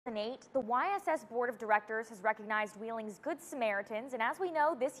The YSS Board of Directors has recognized Wheeling's Good Samaritans, and as we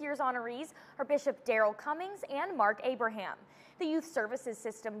know, this year's honorees are Bishop Darrell Cummings and Marc Abraham. The Youth Services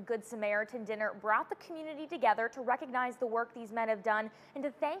System Good Samaritan Dinner brought the community together to recognize the work these men have done and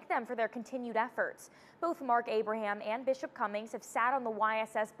to thank them for their continued efforts. Both Marc Abraham and Bishop Cummings have sat on the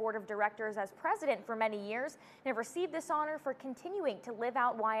YSS Board of Directors as president for many years and have received this honor for continuing to live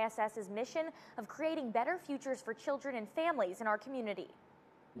out YSS's mission of creating better futures for children and families in our community.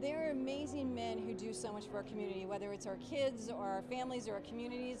 They're amazing men who do so much for our community, whether it's our kids or our families or our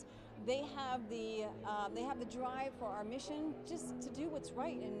communities. They have the drive for our mission, just to do what's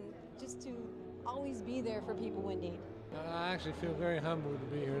right and just to always be there for people in need. I actually feel very humbled to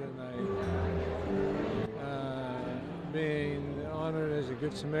be here tonight. Being honored as a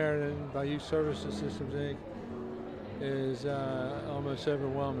Good Samaritan by Youth Services Systems, Inc. is almost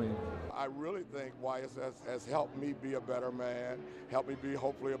overwhelming. I really think YSS has helped me be a better man, helped me be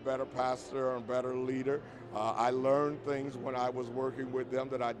hopefully a better pastor and a better leader. I learned things when I was working with them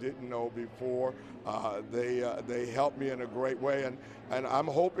that I didn't know before. They helped me in a great way, and I'm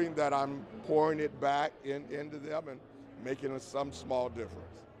hoping that I'm pouring it back into them and making some small difference.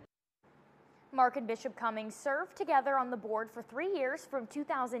 Marc and Bishop Cummings served together on the board for 3 years from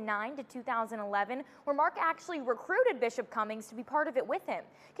 2009 to 2011, where Marc actually recruited Bishop Cummings to be part of it with him.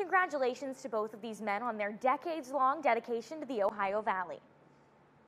 Congratulations to both of these men on their decades-long dedication to the Ohio Valley.